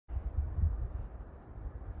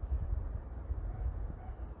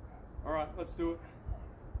Alright, let's do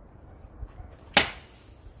it.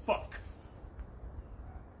 Fuck.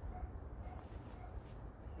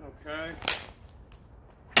 Okay.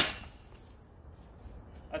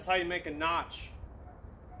 That's how you make a notch.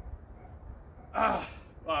 Well,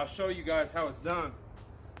 I'll show you guys how it's done.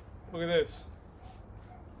 Look at this.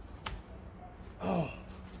 Oh.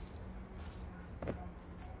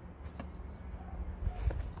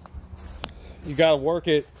 You gotta work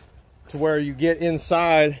it to where you get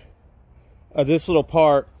inside of this little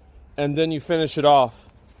part and then you finish it off.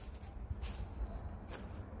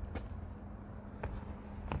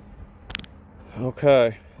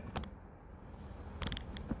 Okay.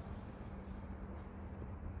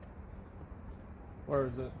 Where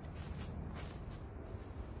is it?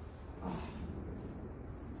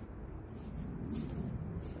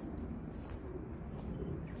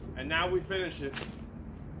 And now we finish it.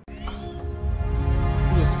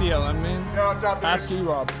 Just CLM, man. Yeah, what's up, Ask you,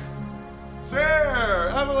 Rob.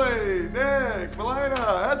 Sarah, Emily, Nick, Melina,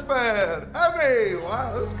 Asmon, Emmy.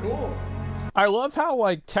 Wow, that's cool. I love how,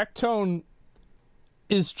 like, Tectone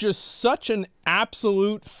is just such an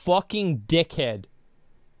absolute fucking dickhead.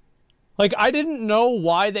 Like, I didn't know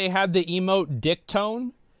why they had the emote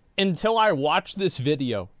dicktone until I watched this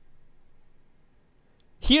video.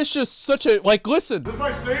 He is just such a, like, listen. Is this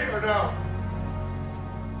my seat or no?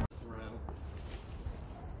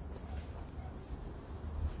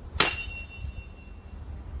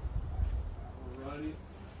 Alrighty.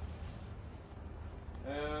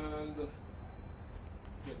 And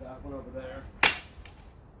get that one over there.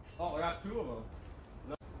 Oh, I got two of them.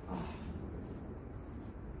 No.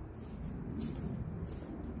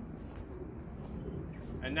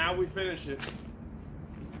 And now we finish it.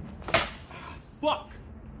 Fuck!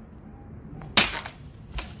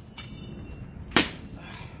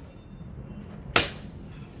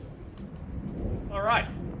 All right.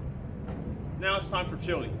 Now it's time for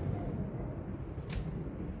chili.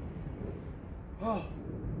 Oh.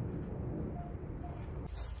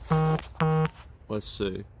 Let's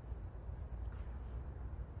see.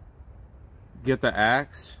 Get the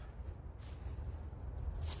axe.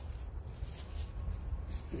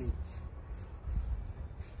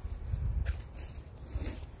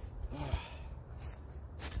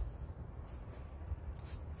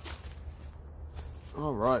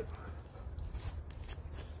 All right.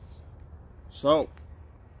 So.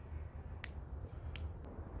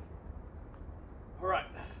 All right.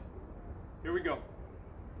 Here we go.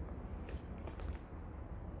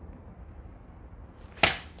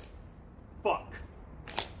 Fuck.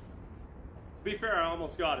 To be fair, I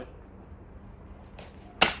almost got it.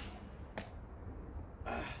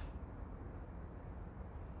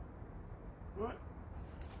 What?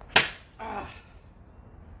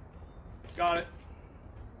 Got it.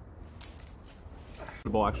 The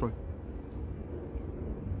ball, actually.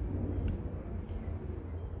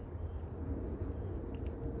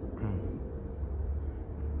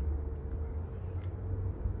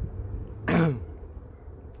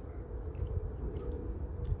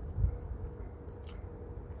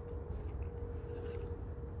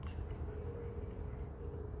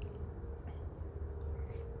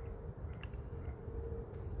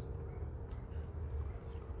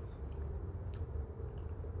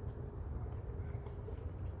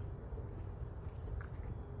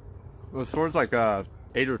 The sword's like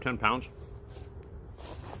 8 or 10 pounds.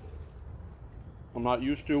 I'm not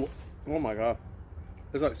used to. Oh my god,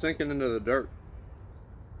 it's like sinking into the dirt.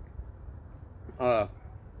 I'm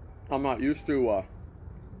not used to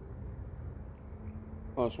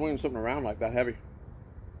swinging something around like that heavy.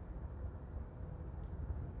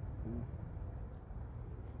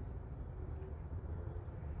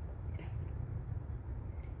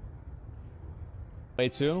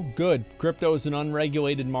 Too good. Crypto is an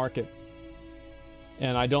unregulated market.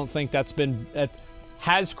 And I don't think that's been...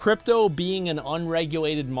 Has crypto being an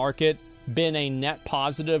unregulated market been a net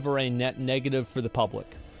positive or a net negative for the public?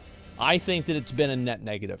 I think that it's been a net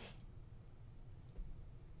negative.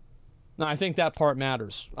 Now, I think that part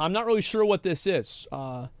matters. I'm not really sure what this is.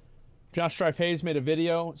 Josh Strife Hayes made a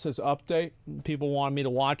video. It says update. People wanted me to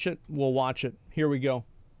watch it. We'll watch it. Here we go.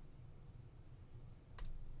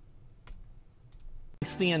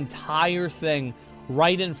 It's the entire thing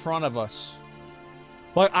right in front of us.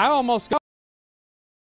 Like, I almost got